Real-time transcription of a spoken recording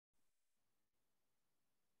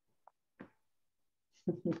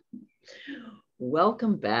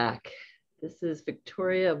Welcome back. This is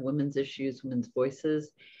Victoria of Women's Issues, Women's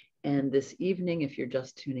Voices. And this evening, if you're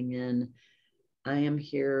just tuning in, I am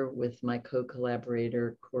here with my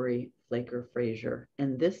co-collaborator, Corey Flaker-Frazier.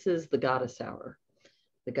 And this is the Goddess Hour.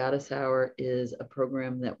 The Goddess Hour is a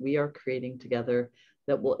program that we are creating together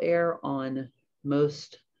that will air on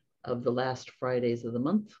most of the last Fridays of the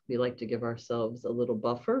month. We like to give ourselves a little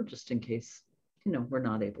buffer just in case, we're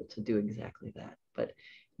not able to do exactly that. But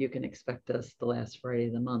you can expect us the last Friday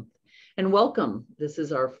of the month. And welcome. This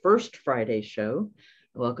is our first Friday show.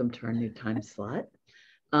 Welcome to our new time slot.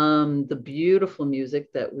 The beautiful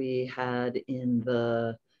music that we had in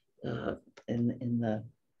the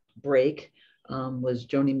break was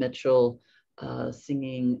Joni Mitchell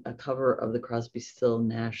singing a cover of the Crosby, Still,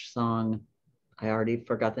 Nash song. I already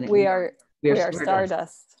forgot the name. We are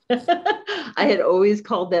Stardust. I had always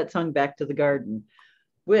called that song Back to the Garden,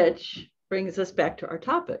 which brings us back to our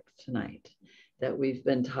topic tonight, that we've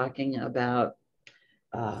been talking about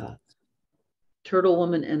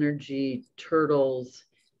TurtleWoman energy, turtles,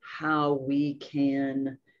 how we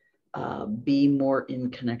can be more in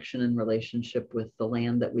connection and relationship with the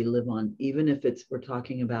land that we live on, even if we're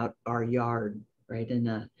talking about our yard, right,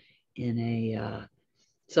 in a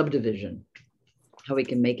subdivision, how we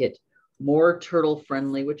can make it more turtle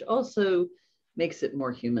friendly, which also makes it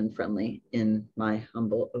more human friendly, in my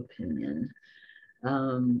humble opinion.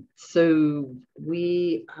 So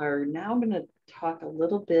we are now going to talk a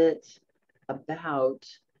little bit about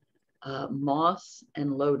moss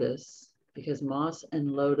and lotus, because moss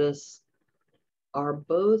and lotus are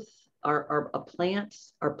both are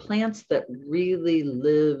plants that really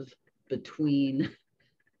live between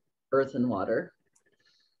earth and water,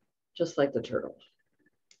 just like the turtle.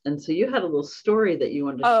 And so you had a little story that you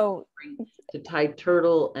wanted to tie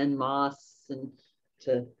turtle and moss and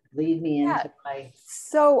to lead me into my.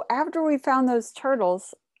 So after we found those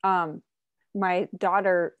turtles, my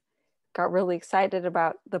daughter got really excited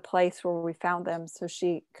about the place where we found them. So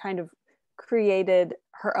she kind of created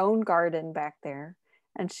her own garden back there.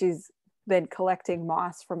 And she's been collecting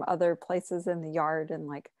moss from other places in the yard and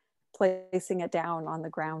like placing it down on the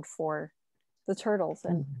ground for the turtles.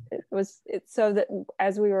 And it's so that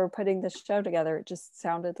as we were putting the show together, it just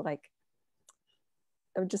sounded like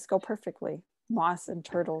it would just go perfectly. Moss and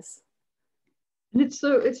turtles. And it's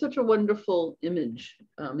such a wonderful image.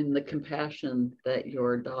 In the compassion that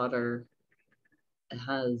your daughter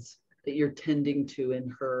has, that you're tending to in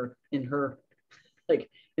her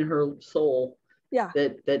soul. Yeah.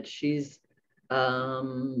 That she's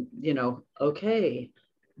okay,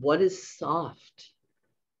 what is soft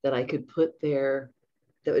that I could put there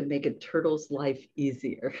that would make a turtle's life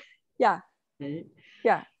easier? Yeah. Right?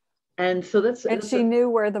 Yeah. And so she knew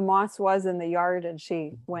where the moss was in the yard, and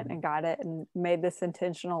she went and got it and made this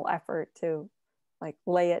intentional effort to like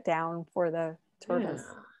lay it down for the turtles.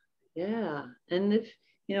 Yeah. And if,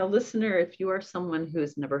 listener, if you are someone who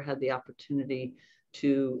has never had the opportunity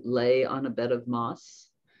to lay on a bed of moss,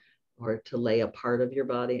 or to lay a part of your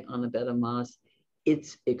body on a bed of moss,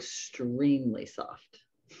 it's extremely soft.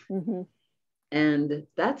 Mm-hmm. And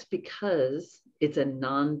that's because it's a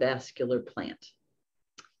non-vascular plant.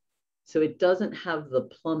 So it doesn't have the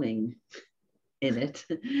plumbing in it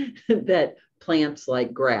that plants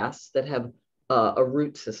like grass that have a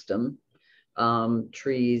root system,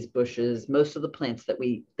 trees, bushes, most of the plants that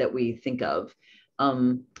we think of.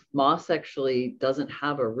 Moss actually doesn't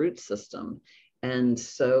have a root system. And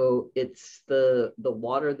so it's the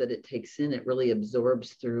water that it takes in, it really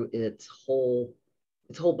absorbs through its whole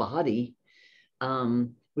body,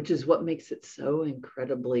 which is what makes it so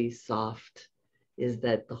incredibly soft, is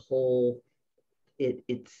that the whole,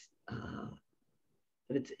 its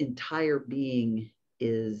entire being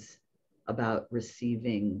is about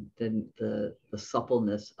receiving the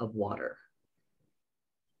suppleness of water,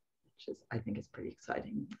 which I think is pretty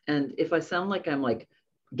exciting. And if I sound like I'm like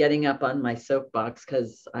getting up on my soapbox,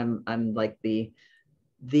 because I'm like the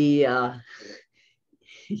the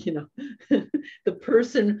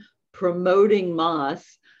person promoting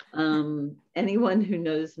moss, anyone who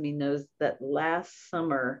knows me knows that last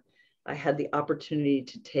summer I had the opportunity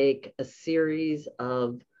to take a series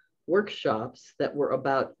of workshops that were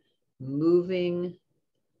about moving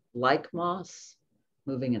like moss,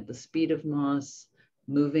 moving at the speed of moss,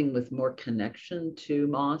 moving with more connection to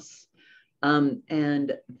moss.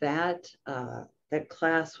 And that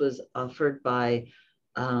class was offered by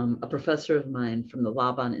a professor of mine from the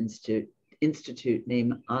Laban Institute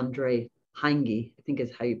named Andre Heinge, I think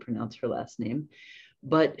is how you pronounce her last name.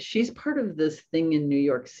 But she's part of this thing in New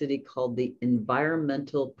York City called the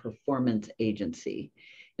Environmental Performance Agency.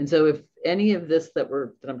 And so if any of this that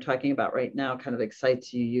I'm talking about right now kind of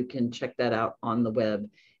excites you, you can check that out on the web.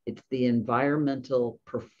 It's the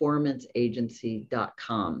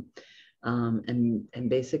environmentalperformanceagency.com. And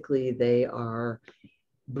basically they are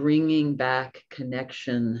bringing back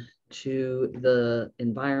connection to the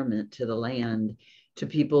environment, to the land, to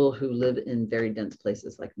people who live in very dense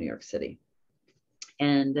places like New York City.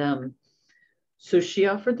 And so she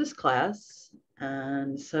offered this class.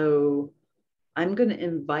 And so I'm going to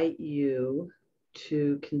invite you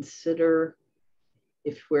to consider,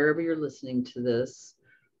 if wherever you're listening to this,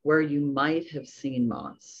 where you might have seen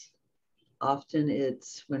moss. Often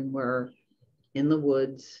it's when we're in the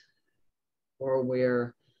woods or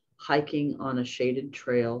we're hiking on a shaded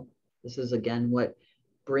trail. This is again what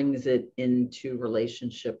brings it into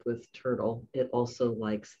relationship with turtle. It also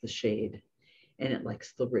likes the shade and it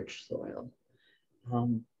likes the rich soil.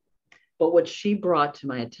 But what she brought to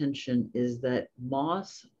my attention is that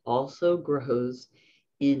moss also grows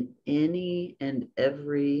in any and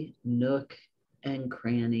every nook and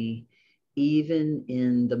cranny, even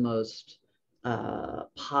in the most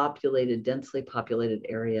populated, densely populated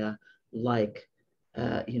area like,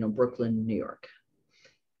 Brooklyn, New York.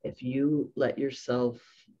 If you let yourself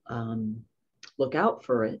look out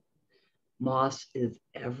for it, moss is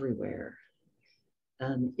everywhere.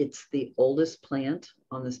 It's the oldest plant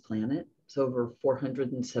on this planet. It's over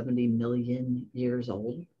 470 million years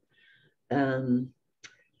old. The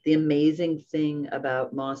amazing thing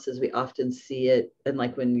about moss is we often see it, and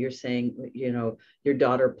like when you're saying, your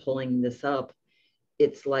daughter pulling this up,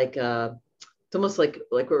 it's like it's almost like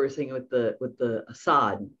what we were saying with the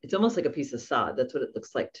sod. It's almost like a piece of sod. That's what it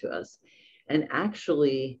looks like to us. And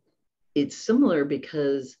actually, it's similar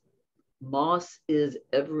because moss is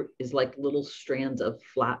like little strands of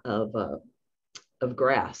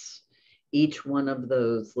grass. Each one of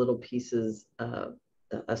those little pieces, a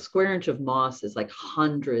square inch of moss is like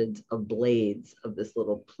hundreds of blades of this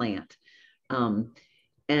little plant.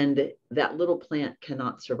 And that little plant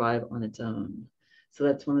cannot survive on its own. So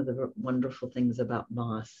that's one of the wonderful things about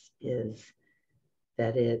moss, is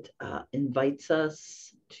that it invites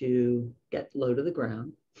us to get low to the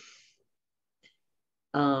ground.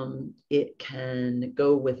 It can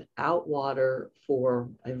go without water for,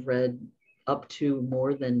 I've read, up to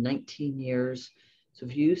more than 19 years. So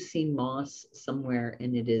if you see moss somewhere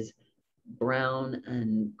and it is brown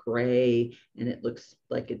and gray and it looks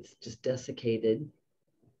like it's just desiccated,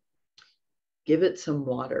 give it some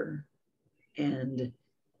water. And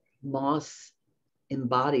moss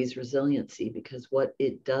embodies resiliency, because what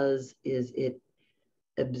it does is it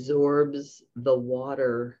absorbs the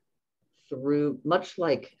water through, much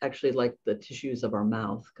like actually like the tissues of our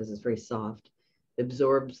mouth, because it's very soft,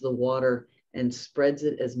 absorbs the water and spreads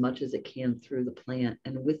it as much as it can through the plant.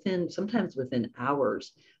 And sometimes within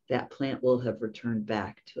hours, that plant will have returned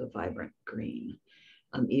back to a vibrant green,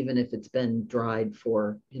 even if it's been dried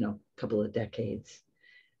for, a couple of decades.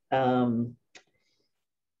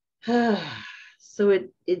 So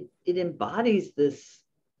it embodies this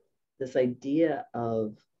idea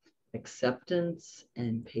of acceptance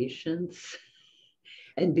and patience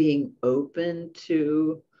and being open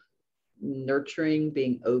to nurturing,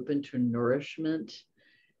 being open to nourishment.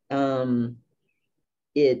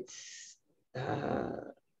 It's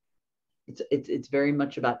very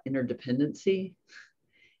much about interdependency,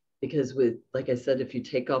 because like I said, if you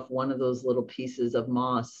take off one of those little pieces of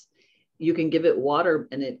moss, you can give it water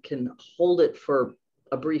and it can hold it for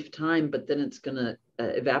a brief time, but then it's going to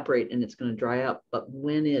evaporate and it's going to dry up. But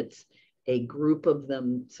when it's a group of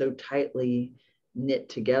them so tightly knit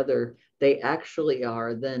together, they actually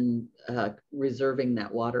are then reserving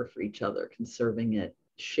that water for each other, conserving it,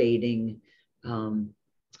 shading. And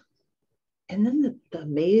then the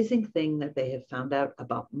amazing thing that they have found out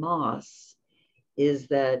about moss is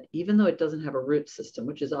that even though it doesn't have a root system,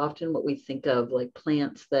 which is often what we think of, like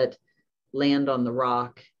plants that land on the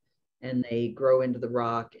rock and they grow into the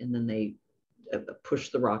rock and then they push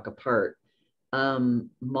the rock apart,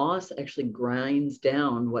 moss actually grinds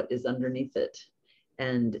down what is underneath it,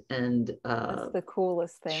 and that's the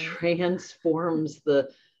coolest thing. Transforms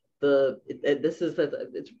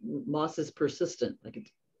moss is persistent. So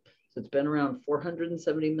it's been around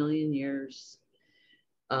 470 million years.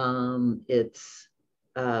 It's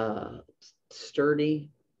sturdy.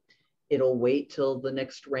 It'll wait till the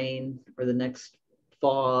next rain or the next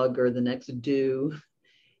fog or the next dew.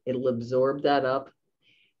 It'll absorb that up.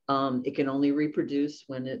 It can only reproduce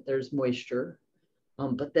when there's moisture,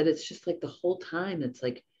 but that it's just like the whole time it's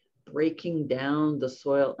like breaking down the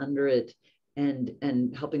soil under it and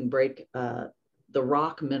helping break the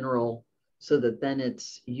rock mineral so that then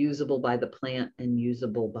it's usable by the plant and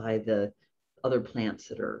usable by the other plants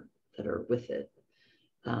that are with it.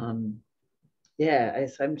 Yeah,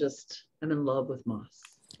 I'm in love with moss.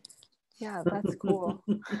 Yeah, that's cool.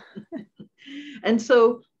 And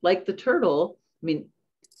so, like the turtle, I mean,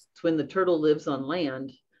 it's when the turtle lives on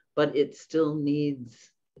land, but it still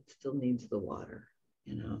needs the water,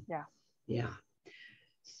 you know? Yeah. Yeah.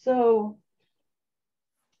 So,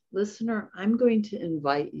 listener, I'm going to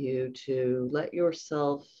invite you to let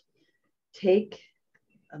yourself take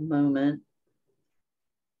a moment.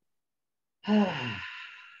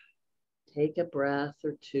 Take a breath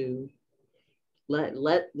or two. Let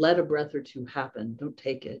a breath or two happen. Don't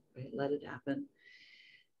take it, right? Let it happen.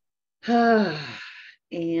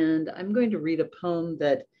 And I'm going to read a poem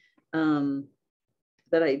that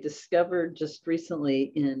that I discovered just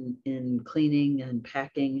recently in cleaning and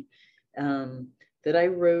packing, that I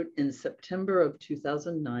wrote in September of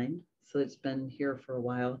 2009. So it's been here for a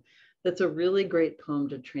while. That's a really great poem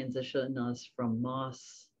to transition us from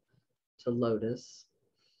moss to lotus.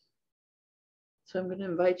 So I'm going to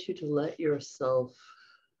invite you to let yourself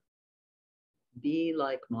be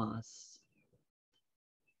like moss.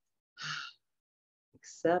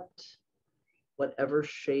 Accept whatever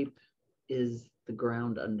shape is the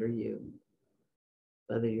ground under you,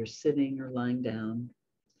 whether you're sitting or lying down.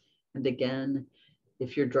 And again,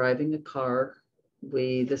 if you're driving a car,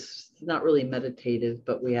 this is not really meditative,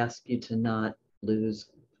 but we ask you to not lose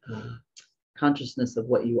consciousness of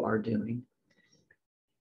what you are doing.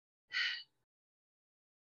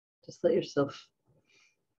 Just let yourself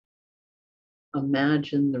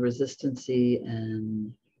imagine the resistancy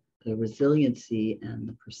and the resiliency and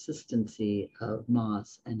the persistency of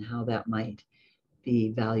moss and how that might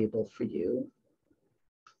be valuable for you.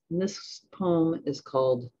 And this poem is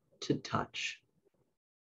called To Touch.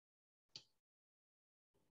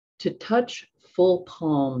 To touch full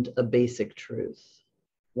palmed a basic truth,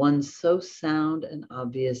 one so sound and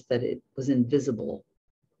obvious that it was invisible,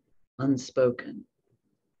 unspoken,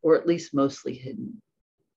 or at least mostly hidden,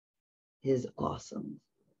 is awesome,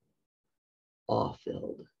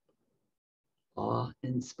 awe-filled,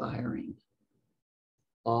 awe-inspiring,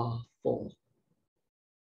 awful.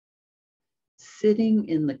 Sitting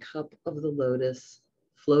in the cup of the lotus,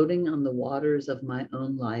 floating on the waters of my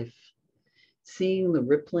own life, seeing the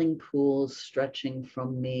rippling pools stretching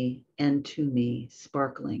from me and to me,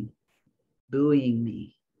 sparkling, buoying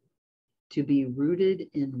me, to be rooted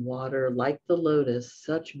in water like the lotus,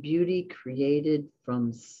 such beauty created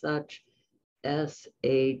from such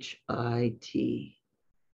shit.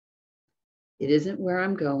 It isn't where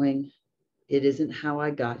I'm going. It isn't how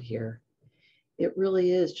I got here. It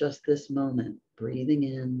really is just this moment, breathing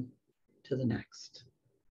in to the next.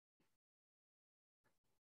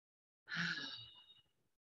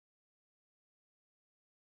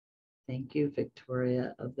 Thank you,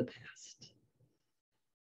 Victoria of the past.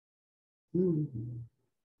 Mm-hmm.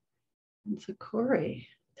 And so, Corey,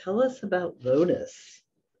 tell us about lotus.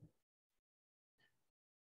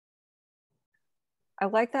 I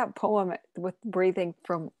like that poem with breathing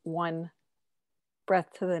from one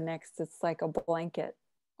breath to the next. It's like a blanket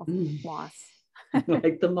of moss.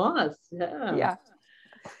 Like the moss, yeah. Yeah.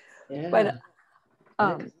 Yeah. But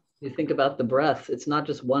you think about the breath, it's not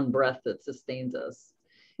just one breath that sustains us.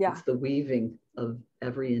 Yeah. It's the weaving of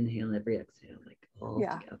every inhale and every exhale, like all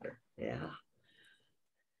together. Yeah.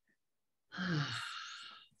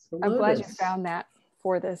 So I'm glad you found that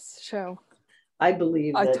for this show. I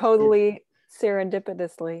believe that totally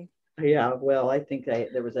serendipitously. Yeah, well, I think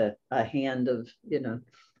there was a hand of,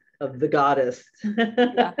 of the goddess.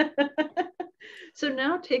 Yeah. So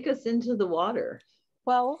now take us into the water.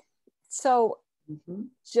 Well, so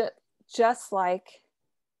just like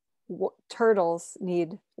turtles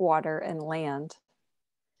need water and land,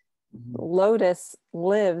 lotus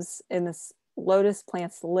plants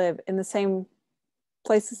live in the same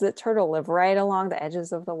places that turtle live, right along the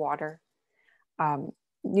edges of the water.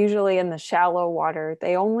 Usually in the shallow water,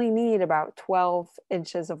 they only need about 12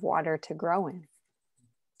 inches of water to grow in.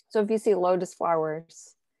 So if you see lotus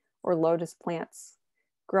flowers or lotus plants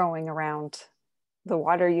growing around the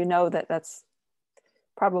water, you know that that's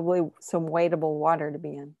probably some wadeable water to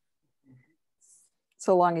be in,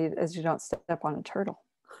 so long as you don't step on a turtle.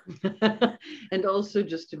 And also,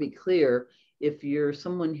 just to be clear, if you're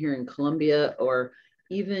someone here in Columbia or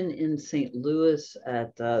even in St. Louis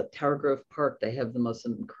at Tower Grove Park, they have the most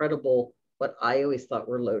incredible, what I always thought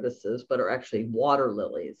were lotuses, but are actually water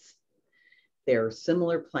lilies. They're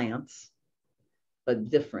similar plants, but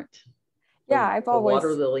different. Yeah, the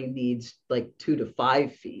water lily needs like 2 to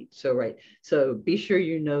 5 feet. So, right. So be sure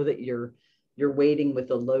you know that your you're wading with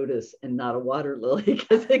a lotus and not a water lily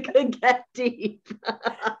because it could get deep.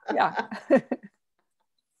 Yeah.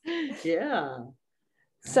 Yeah.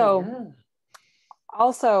 So Yeah.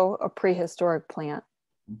 also a prehistoric plant.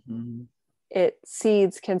 Mm-hmm. Its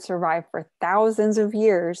seeds can survive for thousands of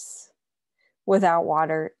years without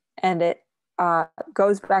water, and it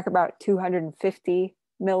goes back about 250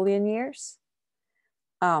 million years.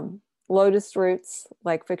 Lotus roots,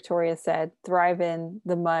 like Victoria said, thrive in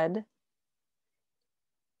the mud,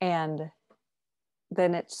 and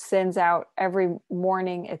then it sends out every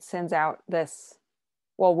morning. It sends out this.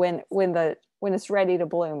 Well, when it's ready to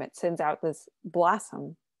bloom, it sends out this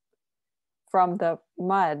blossom from the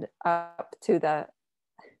mud up to the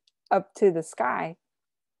sky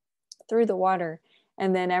through the water,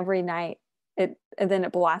 and then every night it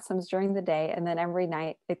blossoms during the day, and then every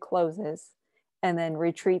night it closes and then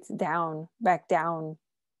retreats back down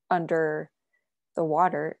under the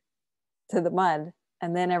water to the mud,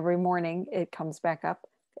 and then every morning it comes back up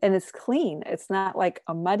and it's clean. It's not like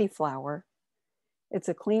a muddy flower, it's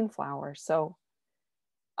a clean flower. So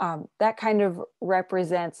that kind of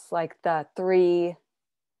represents like the three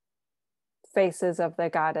faces of the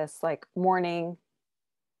goddess, like morning,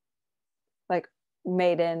 like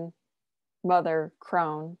maiden, mother,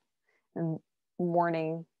 crone, and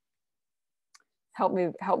morning. Help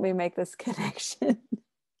me make this connection.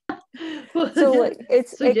 Well, So like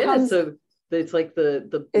so yeah, so it's like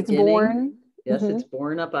the beginning. It's born. Yes, it's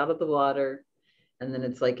born up out of the water, and then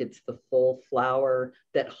it's like it's the full flower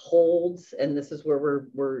that holds, and this is where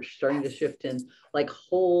we're starting to shift in, like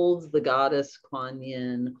holds the goddess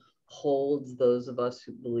KwanYin, holds those of us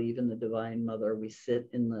who believe in the Divine Mother. We sit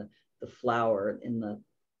in the flower, in the,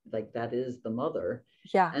 like, that is the mother.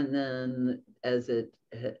 Yeah. And then as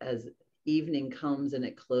evening comes and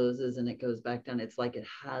it closes and it goes back down, it's like it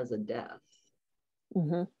has a death.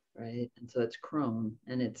 Mm-hmm. Right. And so it's crone,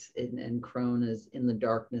 and crone is in the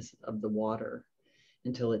darkness of the water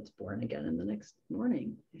until it's born again in the next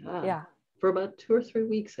morning. Yeah. For about 2 or 3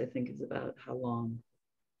 weeks, I think, is about how long.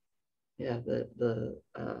 Yeah, the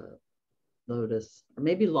lotus, or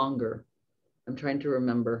maybe longer. I'm trying to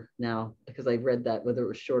remember now because I read that, whether it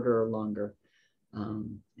was shorter or longer.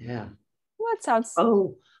 Yeah. Well, that sounds.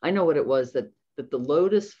 Oh, I know what it was, that the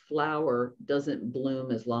lotus flower doesn't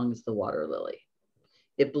bloom as long as the water lily.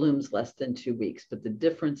 It blooms less than 2 weeks, but the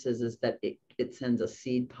difference is that it sends a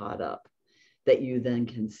seed pod up that you then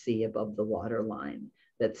can see above the water line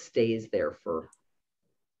that stays there for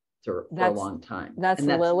a long time. That's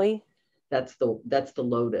lily. That's the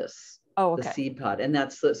lotus. Oh, okay. The seed pod, and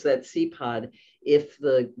so that seed pod, if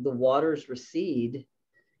the waters recede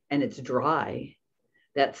and it's dry,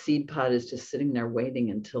 that seed pod is just sitting there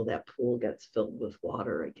waiting until that pool gets filled with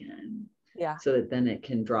water again. Yeah. So that then it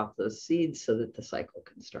can drop those seeds so that the cycle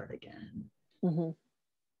can start again. Mm-hmm.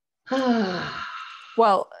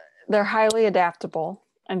 Well, they're highly adaptable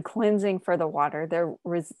and cleansing for the water. They're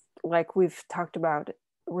like we've talked about,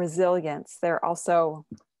 resilience. They're also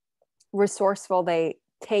resourceful. They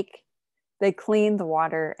clean the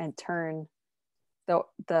water and turn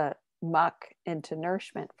the muck into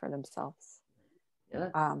nourishment for themselves.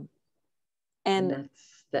 Yeah. And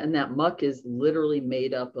that muck is literally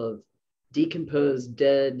made up of decomposed,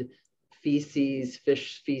 dead feces,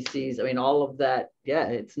 fish feces. I mean, all of that. Yeah,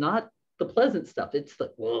 it's not the pleasant stuff. It's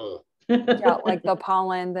the yeah, like the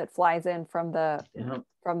pollen that flies in from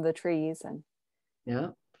the trees. And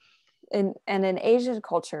in Asian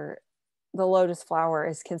culture, the lotus flower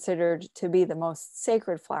is considered to be the most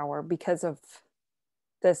sacred flower because of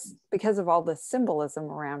all the symbolism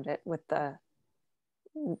around it, with the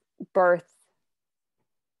birth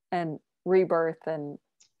and rebirth and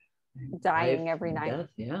dying every night.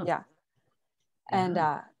 Death, yeah. And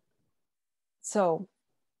so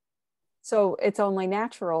it's only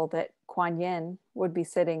natural that KwanYin would be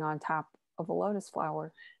sitting on top of a lotus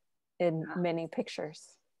flower in many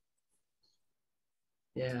pictures.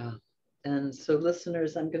 Yeah. And so,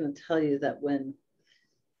 listeners, I'm going to tell you that when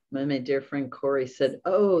my dear friend Corey said,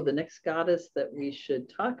 oh, the next goddess that we should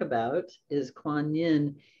talk about is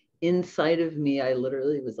KwanYin, inside of me, I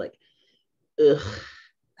literally was like, ugh.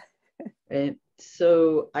 And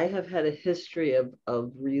so I have had a history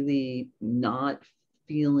of really not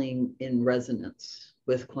feeling in resonance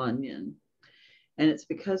with KwanYin. And it's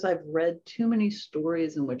because I've read too many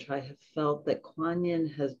stories in which I have felt that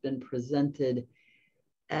KwanYin has been presented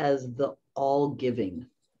as the all-giving,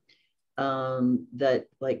 that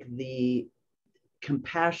like the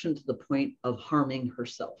compassion to the point of harming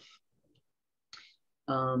herself.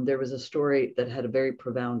 There was a story that had a very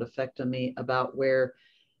profound effect on me about where,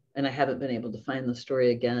 and I haven't been able to find the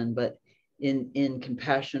story again, but in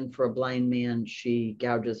compassion for a blind man, she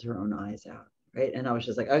gouges her own eyes out, right? And I was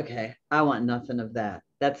just like, okay, I want nothing of that.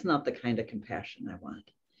 That's not the kind of compassion I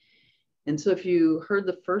want. And so if you heard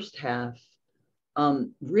the first half,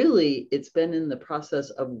 really, it's been in the process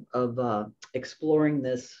of exploring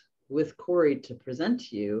this with Corey to present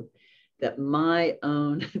to you that my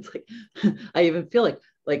own, it's like, I even feel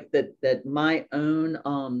like that my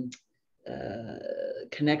own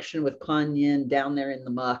connection with KwanYin down there in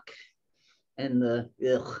the muck and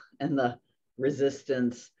the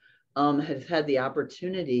resistance has had the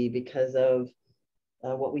opportunity because of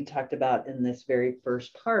what we talked about in this very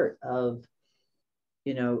first part of,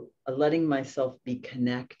 letting myself be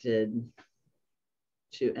connected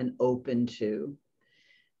to and open to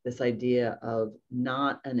this idea of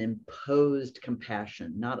not an imposed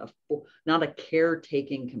compassion, not a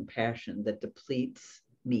caretaking compassion that depletes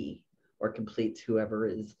me or completes whoever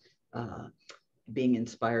is being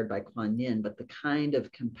inspired by KwanYin, but the kind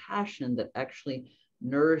of compassion that actually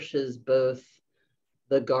nourishes both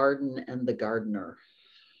the garden and the gardener.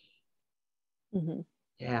 Mm-hmm.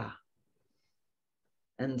 Yeah.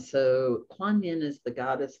 And so KwanYin is the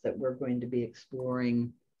goddess that we're going to be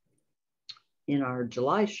exploring in our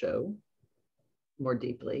July show more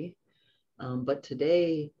deeply. But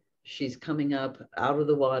today she's coming up out of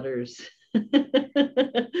the waters,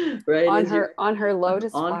 right? On her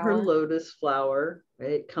lotus flower,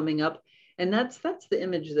 right? Coming up. And that's the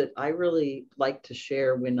image that I really like to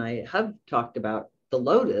share when I have talked about the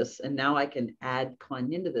lotus. And now I can add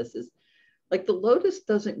KwanYin to this, is like the lotus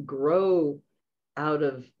doesn't grow out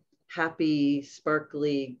of happy,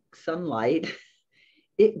 sparkly sunlight.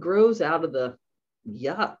 It grows out of the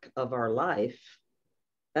yuck of our life.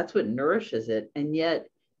 That's what nourishes it. And yet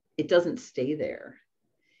it doesn't stay there.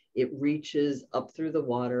 It reaches up through the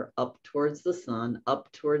water, up towards the sun,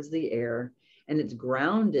 up towards the air, and it's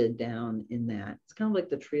grounded down in that. It's kind of like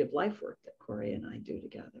the tree of life work that Corey and I do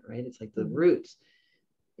together, right? It's like the roots.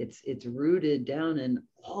 It's rooted down in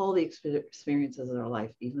all the experiences of our life,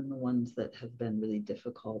 even the ones that have been really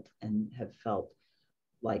difficult and have felt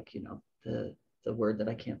like, the word that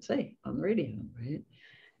I can't say on the radio, right?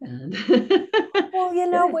 And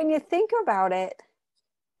well, when you think about it,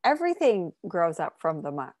 everything grows up from the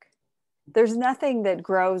muck. There's nothing that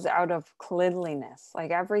grows out of cleanliness. Like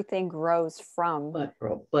everything grows from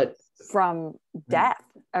death.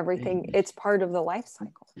 Everything, it's part of the life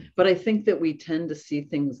cycle. But I think that we tend to see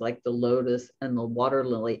things like the lotus and the water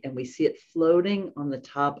lily, and we see it floating on the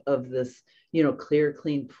top of this, clear,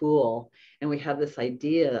 clean pool. And we have this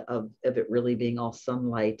idea of it really being all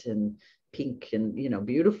sunlight and pink and,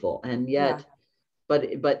 beautiful. And yet,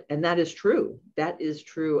 and that is true. That is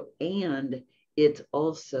true. And it's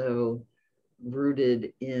also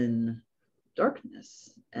rooted in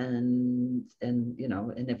darkness and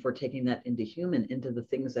if we're taking that into the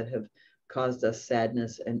things that have caused us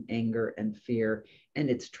sadness and anger and fear, and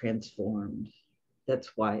it's transformed.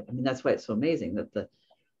 That's why it's so amazing that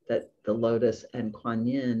the lotus and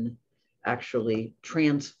KwanYin actually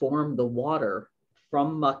transform the water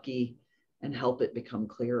from mucky and help it become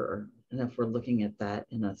clearer. And if we're looking at that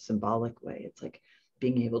in a symbolic way, it's like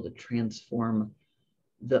being able to transform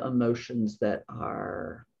the emotions that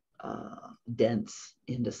are dense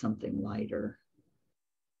into something lighter,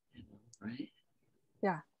 right?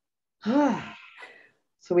 Yeah.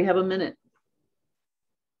 So we have a minute.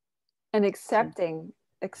 And accepting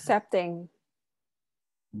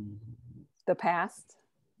the past,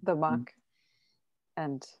 the muck,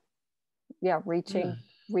 and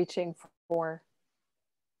reaching for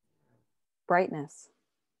brightness.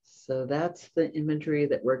 So that's the imagery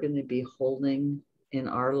that we're going to be holding in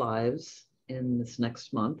our lives in this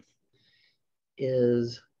next month,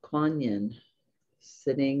 is KwanYin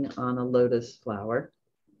sitting on a lotus flower.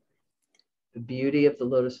 The beauty of the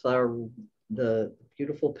lotus flower, the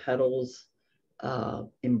beautiful petals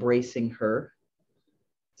embracing her,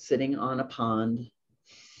 sitting on a pond.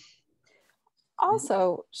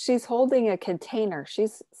 Also, she's holding a container.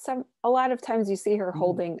 A lot of times you see her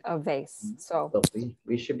holding a vase. So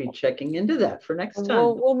we should be checking into that for next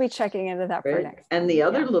time. We'll be checking into that for next time. And the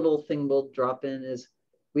other little thing we'll drop in is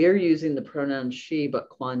we are using the pronoun she, but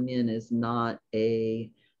KwanYin is not a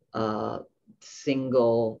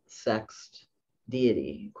single sexed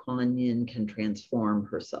deity. KwanYin can transform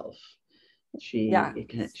herself. She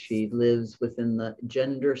lives within the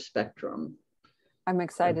gender spectrum. I'm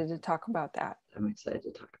excited to talk about that. I'm excited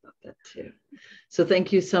to talk about that too. So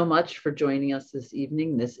thank you so much for joining us this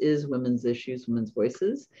evening. This is Women's Issues, Women's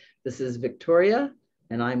Voices. This is Victoria,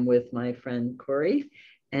 and I'm with my friend Corey,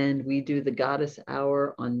 and we do the Goddess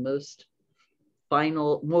Hour on most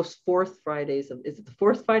most fourth Fridays is it the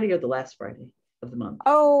fourth Friday or the last Friday of the month?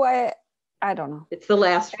 Oh, I don't know. It's the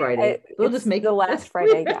last Friday. We'll just make the last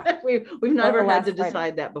Friday. Yeah. We've never had to decide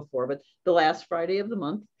Friday. that before, but the last Friday of the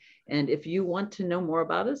month. And if you want to know more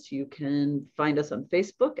about us, you can find us on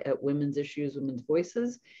Facebook at Women's Issues, Women's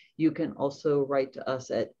Voices. You can also write to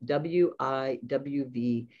us at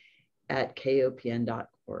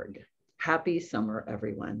WIWV@kopn.org. Happy summer,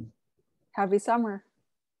 everyone. Happy summer.